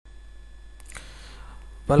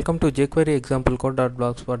Welcome to jQuery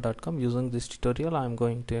examplecode.blogspot.com. Using this tutorial I am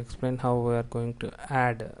going to explain how we are going to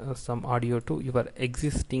add some audio to your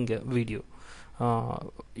existing video.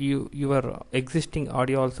 Your existing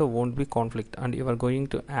audio also won't be conflict, and you are going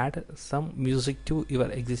to add some music to your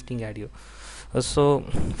existing audio. So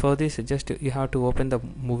for this, just you have to open the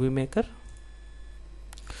movie maker.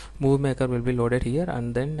 Movie maker will be loaded here,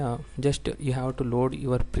 and then just you have to load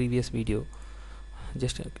your previous video.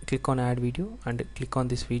 Just click on add video and click on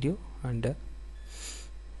this video and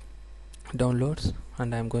downloads,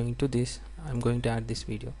 and I'm going to add this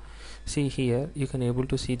video. See here, you can able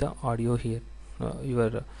to see the audio here,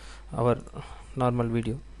 our normal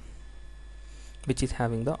video which is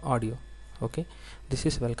having the audio. Okay, this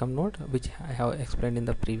is welcome node, which I have explained in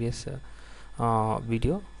the previous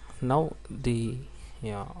video. Now the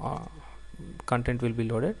content will be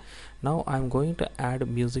loaded. Now I'm going to add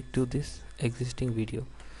music to this existing video.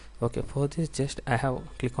 Okay, for this just I have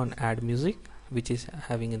click on add music, which is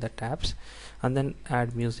having in the tabs, and then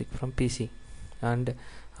add music from PC, and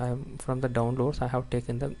from the downloads I have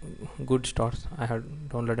taken the good starts. I have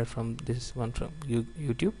downloaded from this one from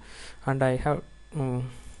YouTube, and I have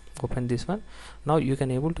opened this one. Now you can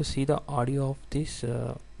able to see the audio of this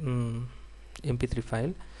MP3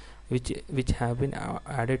 file which have been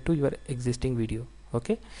added to your existing video.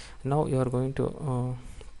 Okay, now you are going to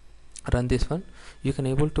run this one. You can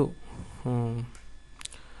able to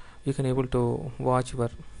watch your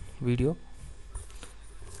video,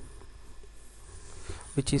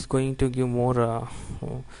 which is going to give more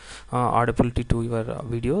audibility to your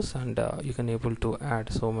videos, and you can able to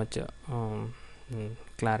add so much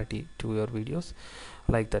clarity to your videos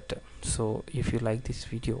like that. So if you like this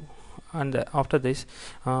video, and after this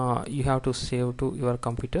you have to save to your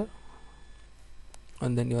computer,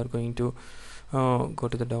 and then you are going to go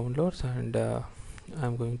to the downloads, and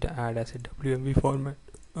I'm going to add as a WMV format,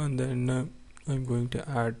 and then I'm going to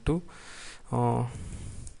add to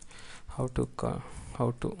how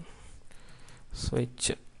to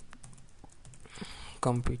switch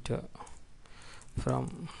computer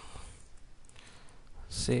from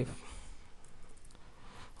save,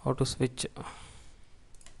 how to switch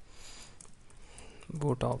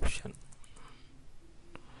boot option,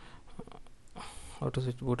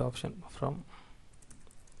 from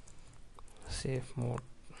safe mode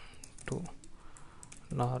to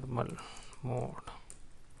normal mode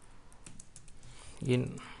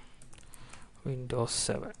in Windows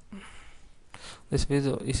 7. This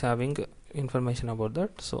video is having information about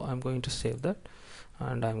that, so I'm going to save that,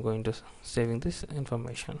 and I'm going to saving this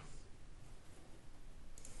information.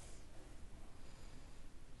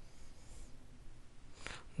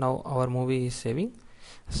 Now our movie is saving,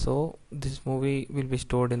 so this movie will be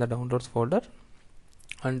stored in the downloads folder,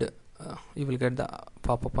 and you will get the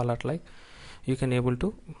pop-up alert like you can able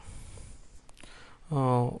to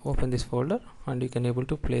open this folder, and you can able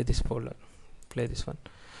to play this folder, play this one.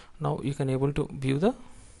 Now you can able to view the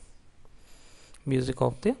music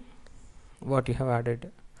of the what you have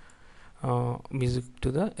added music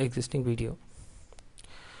to the existing video.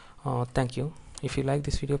 Thank you. If you like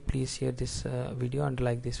this video, please share this video and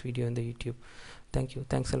like this video in the YouTube. Thank you.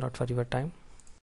 Thanks a lot for your time.